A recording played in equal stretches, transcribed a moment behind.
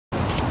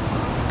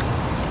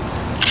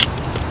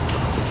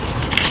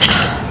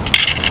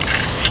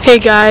Hey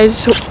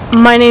guys,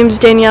 my name's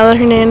Daniela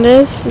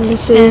Hernandez,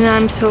 and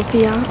I'm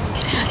Sophia.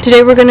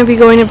 Today we're going to be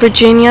going to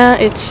Virginia.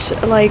 It's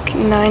like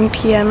 9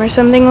 p.m. or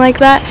something like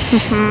that,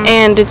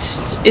 and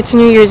it's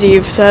New Year's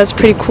Eve, so that's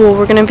pretty cool.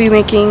 We're going to be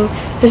making,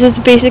 this is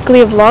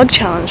basically a vlog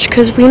challenge,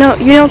 because we know,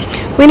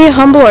 we need to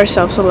humble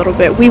ourselves a little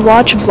bit. We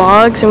watch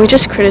vlogs and we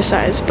just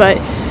criticize, but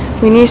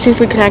we need to see if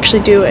we can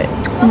actually do it.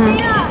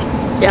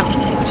 Yeah.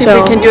 See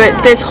if we can do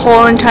it this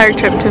whole entire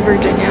trip to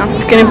Virginia.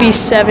 It's going to be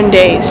 7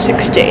 days,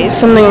 6 days,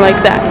 something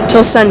like that,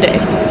 till Sunday.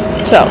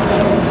 So,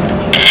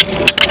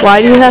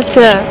 why do you have to,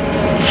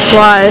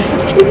 why?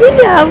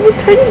 Yeah, we're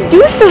trying to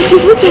do something.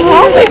 What's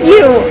wrong with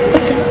you?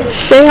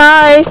 Say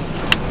hi.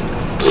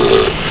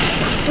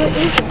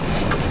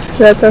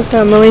 That's our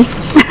family.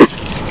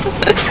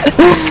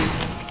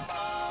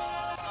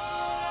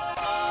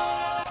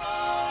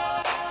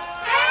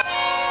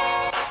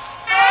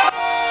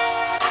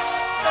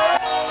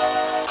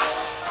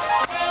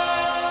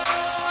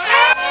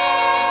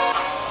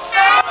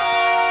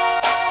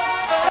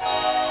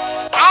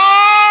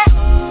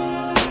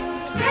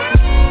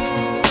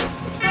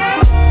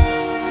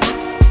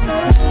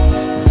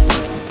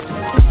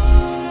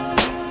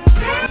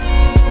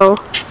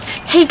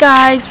 Hey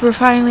guys, we're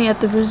finally at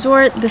the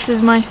resort. This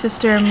is my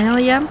sister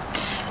Amelia.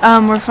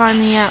 We're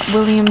finally at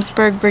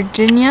Williamsburg,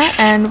 Virginia,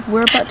 and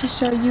we're about to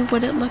show you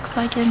what it looks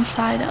like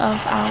inside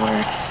of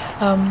our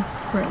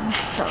room.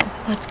 So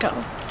let's go.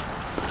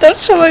 Don't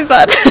show my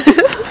butt.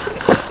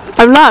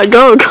 I'm not.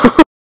 Go.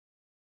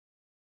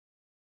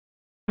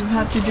 We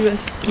have to do a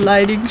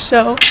sliding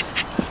show.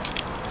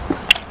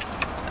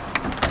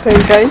 Hey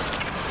guys.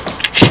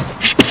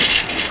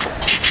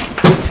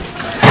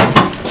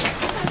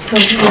 So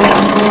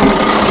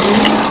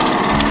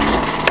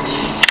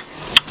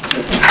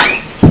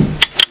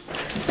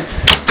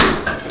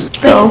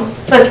go.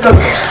 Let's go.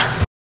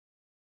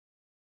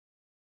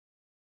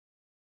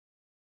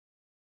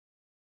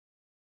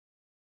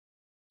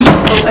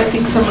 Oh, I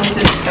think someone's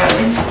in the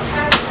garden.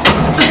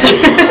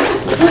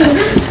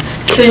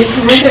 So you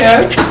come over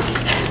here.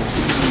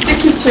 The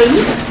kitchen.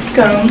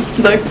 Come.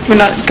 Look, we're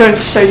not going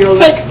to show you.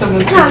 Like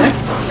someone's in there.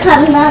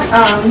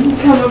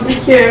 Come over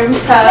here. We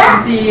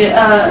have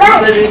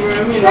the living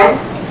room.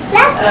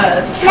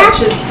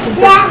 Couches.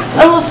 A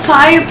little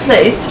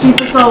fireplace to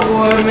keep us all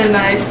warm and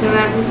nice and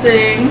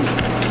everything.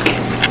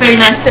 Very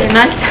nice, very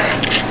nice.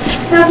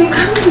 Now if you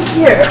come over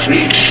here,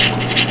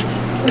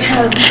 we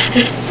have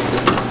this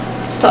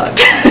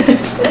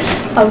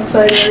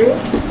outside area.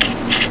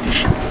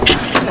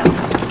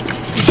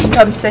 You can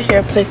come sit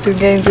here, play some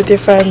games with your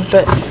friends,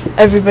 but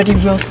everybody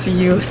will see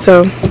you,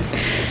 so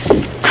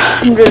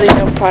really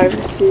no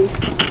privacy.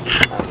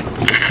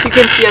 You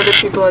can see other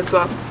people as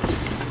well.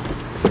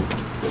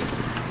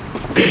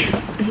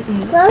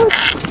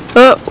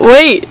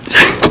 Wait.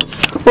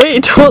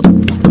 Wait,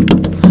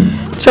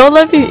 don't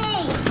let me.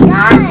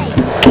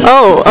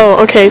 Oh,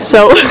 okay,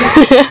 so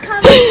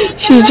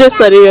she's just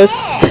letting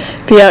us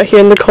be out here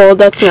in the cold.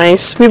 That's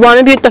nice. We want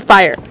to be at the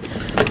fire.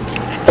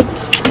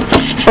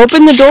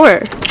 Open the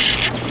door.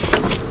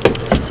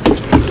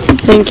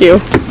 Thank you.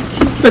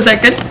 Was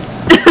that good?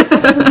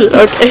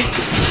 Okay.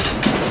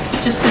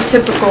 Just the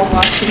typical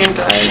washing and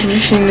drying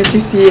machine that you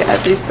see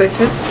at these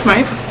places,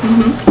 right?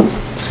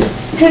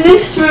 In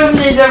this room,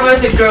 these are where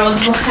the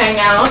girls will hang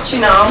out,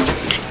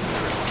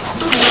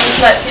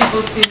 Let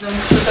people see them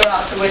throw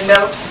out the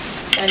window,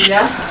 and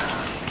yeah.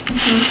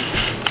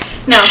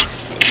 Now,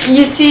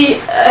 you see,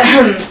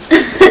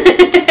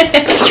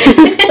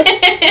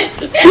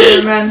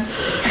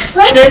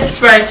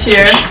 this right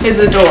here is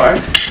a door.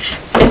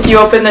 If you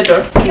open the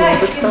door,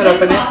 let's not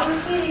open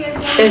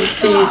it, is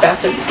the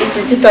bathroom. As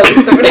you can tell,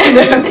 there's somebody in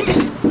there.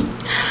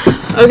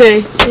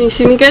 Okay, can you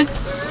see me good?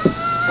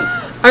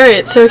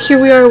 Alright, so here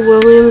we are,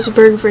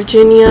 Williamsburg,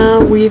 Virginia.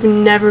 We've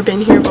never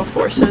been here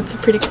before, so it's a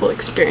pretty cool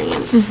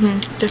experience.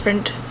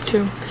 Different,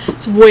 too.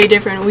 It's way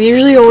different. We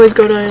usually always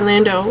go to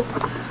Orlando.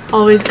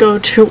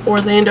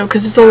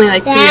 Because it's only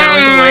like 3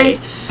 hours away.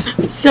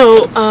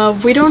 So,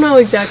 we don't know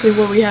exactly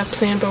what we have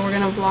planned, but we're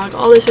going to vlog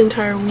all this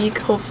entire week,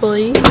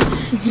 hopefully.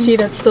 See,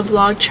 that's the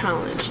vlog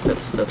challenge.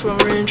 That's what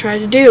we're going to try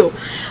to do.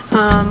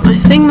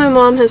 I think my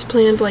mom has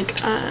planned, like,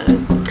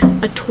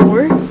 a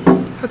tour.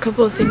 A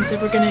couple of things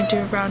that we're going to do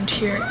around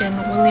here in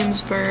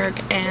Williamsburg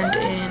and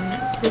in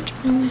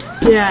Richmond.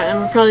 Yeah, and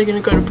we're probably going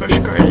to go to Busch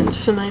Gardens or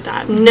something like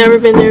that. I've never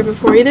been there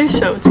before either,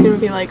 so it's going to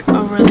be like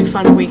a really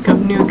fun week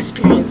of new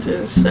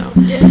experiences. So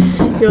yes,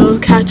 you'll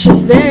catch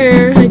us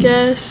there, I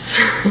guess.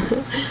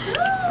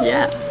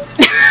 Yeah.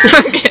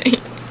 Okay.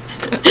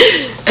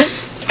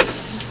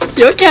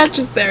 You'll catch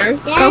us there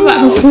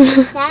somehow.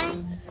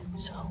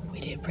 So we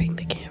did break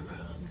the camera,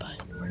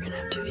 but we're going to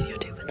have to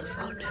videotape with the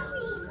phone now.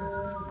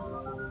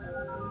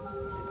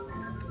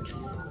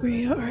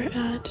 We are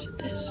at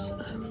this,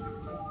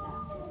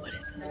 what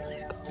is this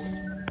place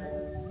called?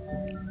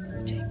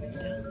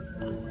 Jamestown,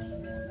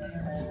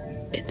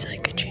 something. It's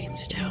like a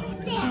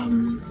Jamestown,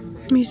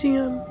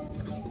 museum.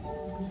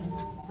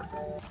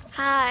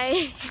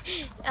 Hi,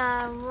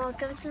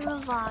 welcome to the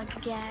vlog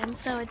again.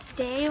 So it's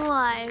day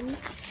 1.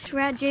 We're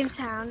at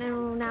Jamestown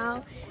and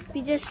now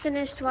we just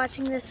finished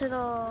watching this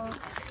little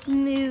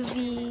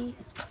movie,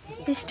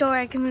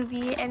 historic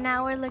movie, and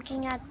now we're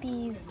looking at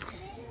these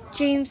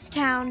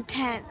Jamestown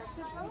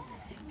tents.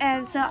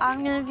 And so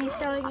I'm going to be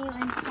showing you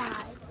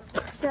inside.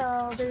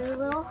 So there's a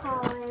little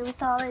hallway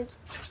with all like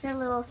their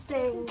little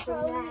things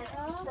and nets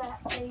that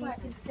they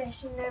used to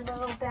fish in their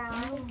little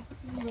bags.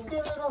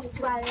 Their little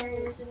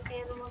sweaters and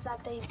animals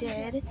that they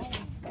did.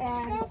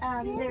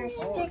 And their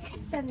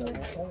sticks and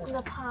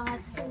the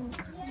pots and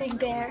Big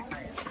Bear.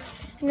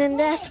 And then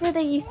that's where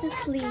they used to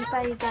sleep,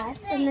 I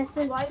guess. And this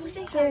is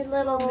their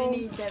little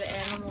many dead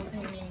animals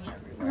hanging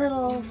everywhere?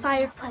 Little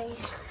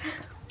fireplace.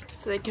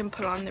 So they can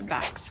put on their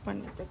backs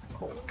when it gets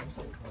cold.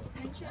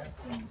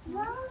 Interesting.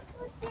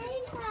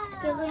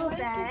 The little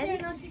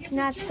bed, and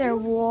that's their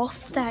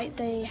wolf that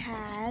they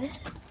had.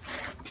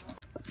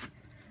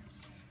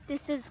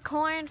 This is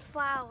corn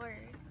flour.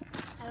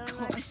 I don't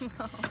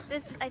know.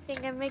 This, I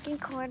think I'm making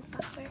corn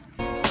flour.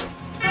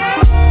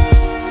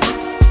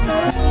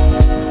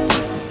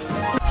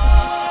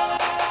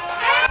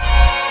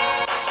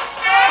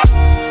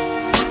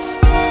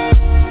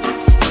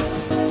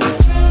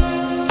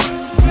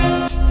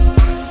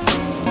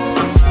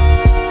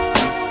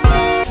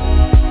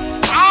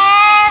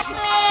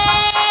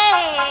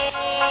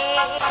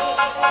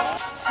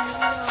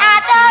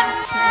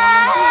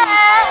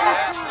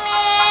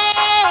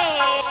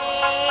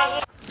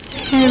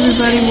 Hey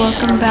everybody,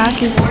 welcome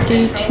back. It's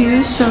day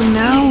 2, so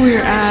now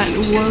we're at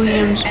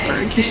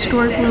Williamsburg,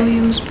 historic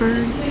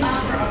Williamsburg.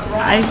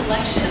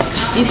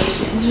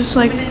 It's just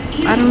like,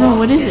 I don't know,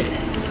 what is it?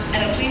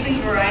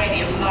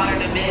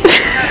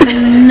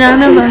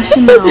 None of us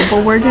know,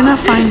 but we're gonna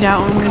find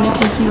out and we're gonna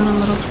take you on a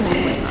little tour.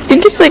 I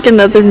think it's like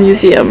another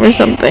museum or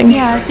something.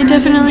 Yeah, it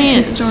definitely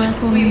is.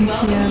 Historical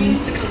museum.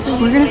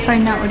 We're gonna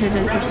find out what it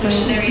is. It's right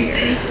over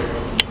here.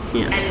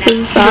 Yeah.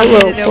 That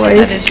little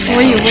boy.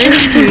 Wait, where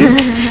is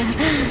he?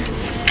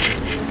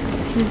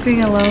 He's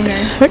being a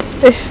loner.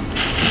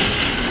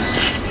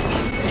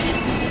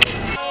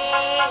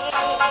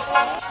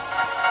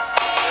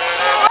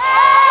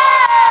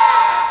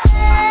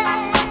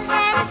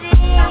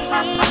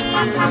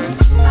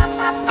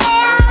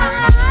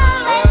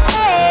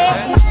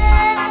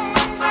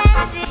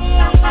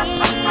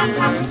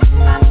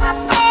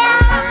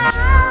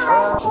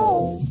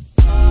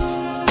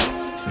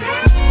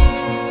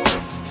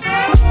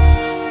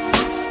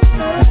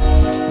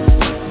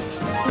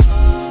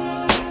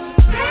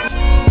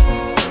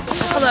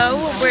 Hello,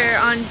 we're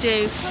on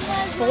day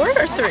 4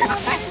 or 3?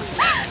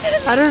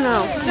 I don't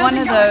know. One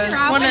of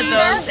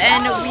those,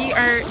 and we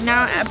are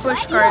now at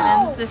Busch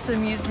Gardens, this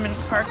amusement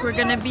park. We're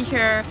gonna be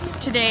here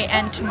today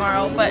and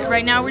tomorrow, but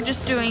right now we're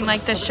just doing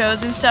like the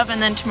shows and stuff,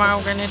 and then tomorrow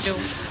we're gonna do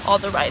all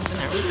the rides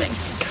and everything.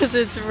 Because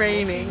it's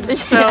raining,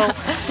 so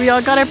we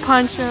all got our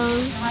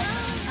ponchos.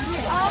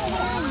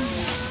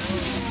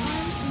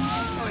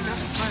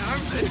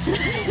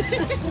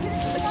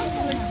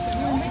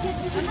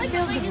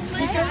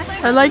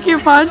 I like your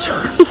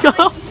poncho.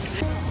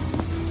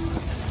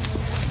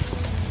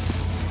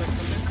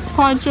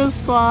 Poncho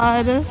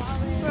squad. We're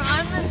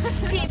on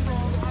with people.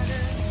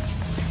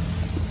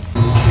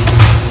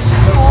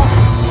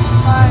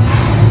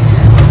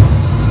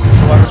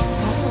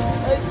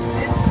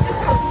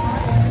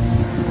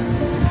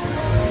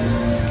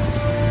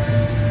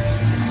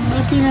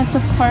 Looking at the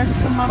park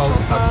from up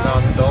above.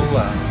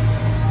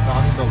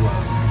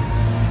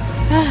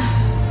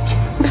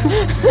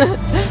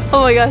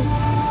 Oh my gosh.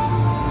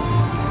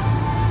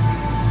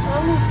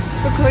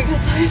 We're going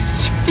outside the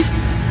street.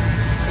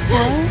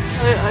 What?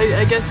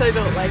 I guess I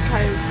don't like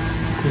heights.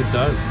 It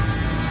does.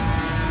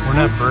 We're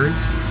not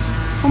birds.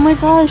 Oh my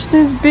gosh,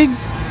 there's big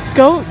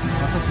goat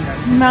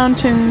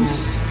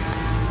mountains.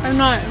 I'm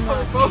not.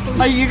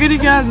 Are you gonna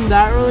get on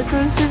that roller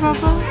coaster,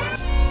 Papa?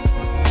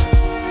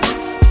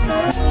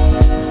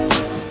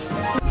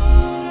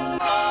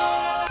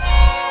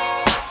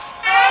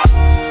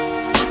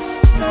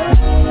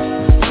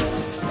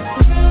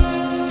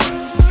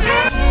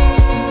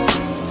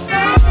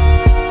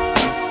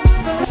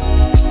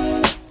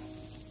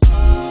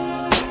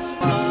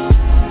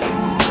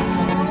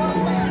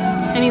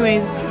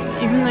 Anyways,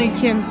 even though you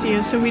can't see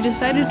us, so we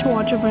decided to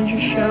watch a bunch of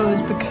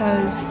shows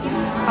because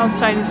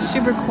outside is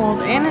super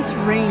cold and it's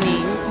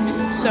raining.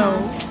 So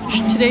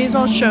today is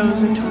all shows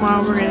and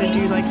tomorrow we're gonna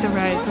do like the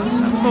rides and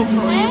stuff.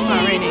 Hopefully it's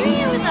not raining.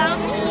 Yeah.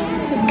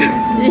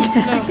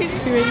 No. You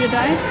ready to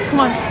die? Come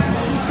on.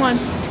 Come on.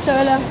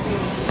 Sola,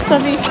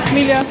 Sophie,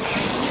 Emilia.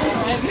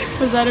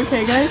 Was that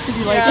okay, guys? Did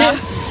you like it?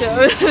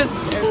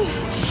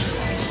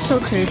 So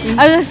crazy.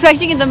 I was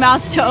expecting the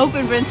mouth to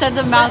open, but instead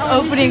of the mouth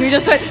opening, we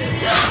just went.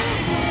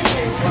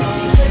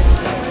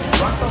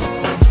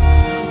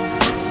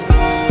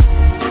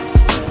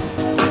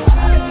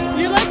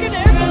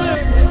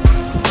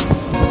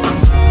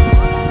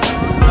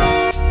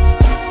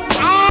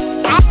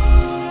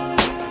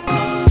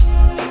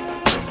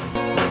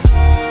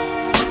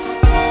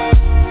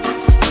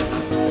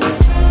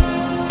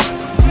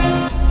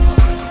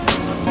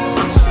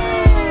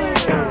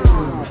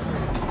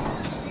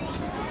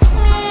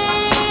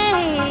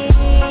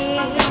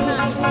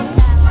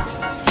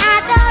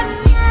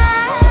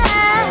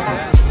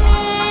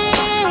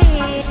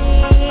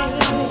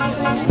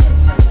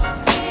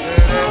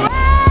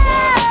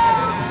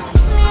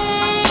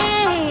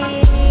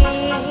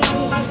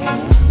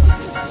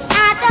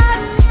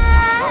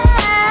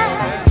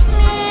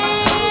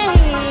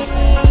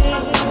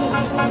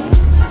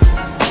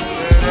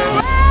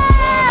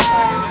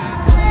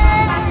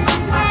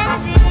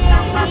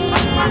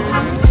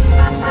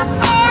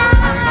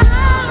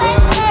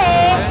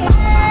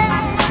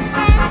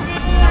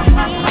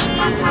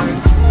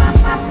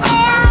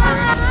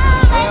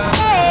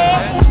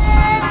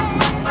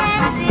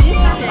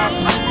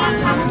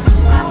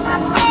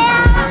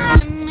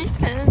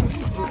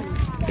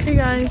 Hey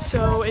guys,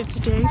 so it's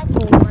day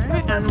 4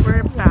 and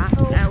we're back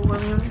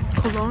at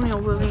Colonial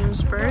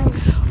Williamsburg,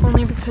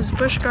 only because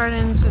Busch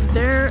Gardens,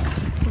 their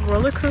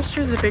roller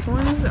coasters, the big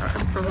ones, are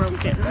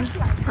broken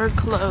or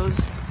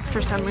closed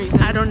for some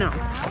reason. I don't know.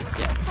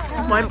 Yeah.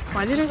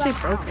 Why did I say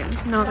broken?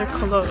 No, they're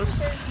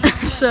closed.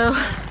 So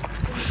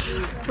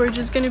we're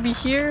just gonna be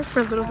here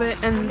for a little bit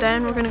and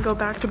then we're gonna go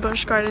back to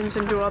Busch Gardens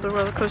and do all the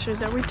roller coasters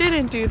that we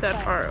didn't do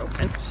that are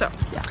open. So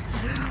yeah,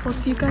 we'll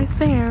see you guys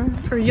there,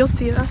 or you'll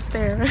see us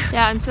there.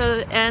 Yeah,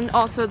 and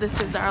also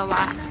this is our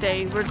last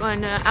day. We're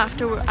going to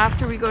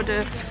after we go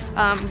to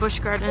Busch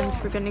Gardens,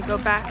 we're gonna go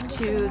back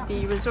to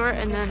the resort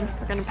and then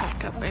we're gonna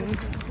pack up and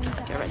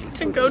get ready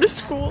to go to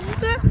school.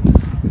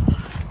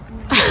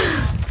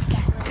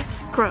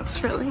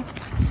 Gross, really.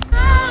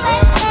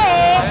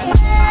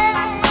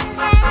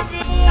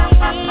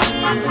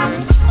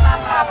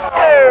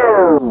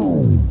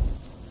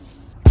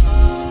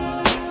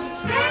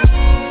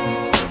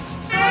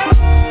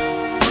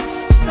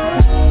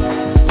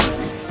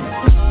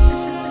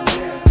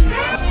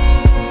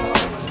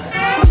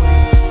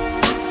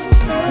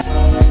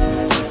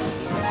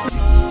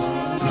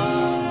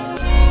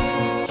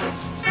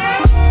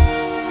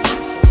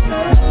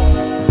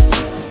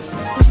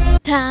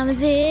 Time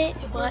is it?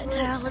 What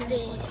time is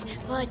it?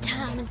 What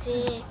time is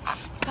it?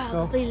 It's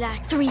probably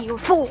like 3 or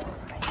 4.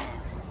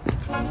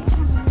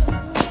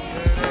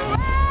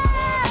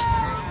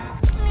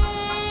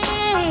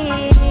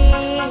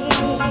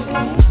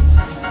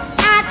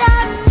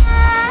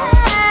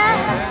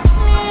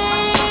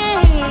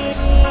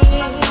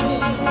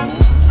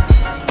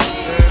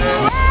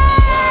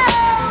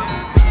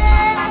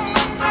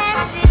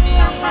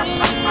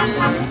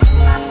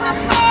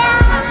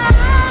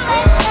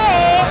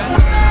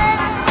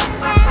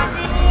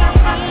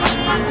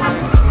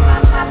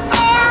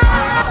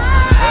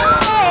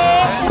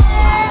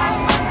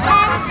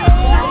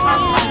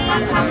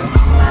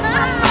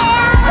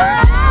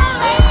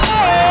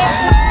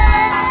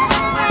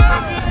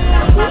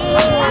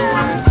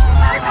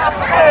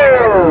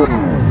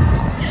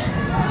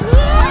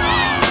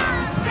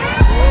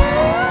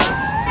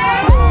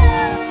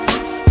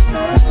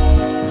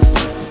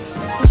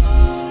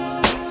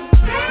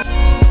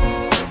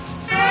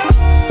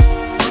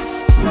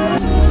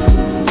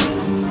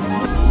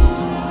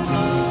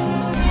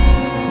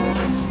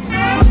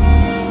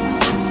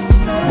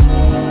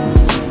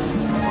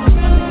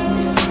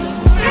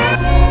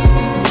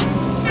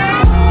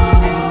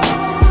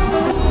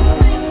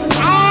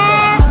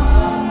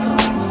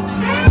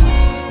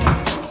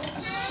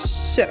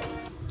 So,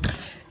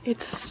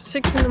 it's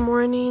 6 in the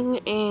morning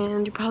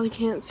and you probably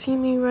can't see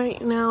me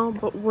right now,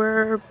 but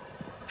we're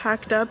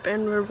packed up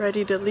and we're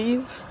ready to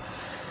leave.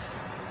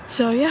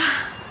 So yeah,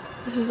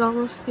 this is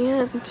almost the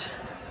end.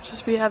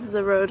 Just we have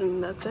the road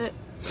and that's it.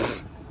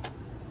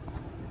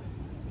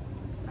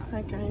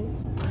 Hi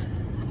guys.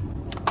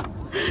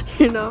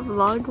 You're not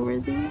vlog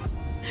worthy?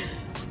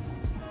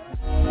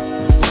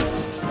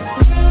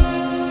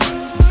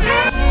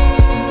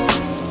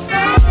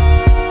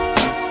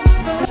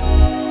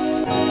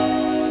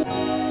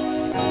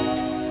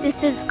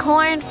 This is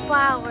corn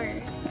flour.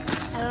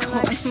 I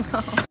don't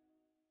know.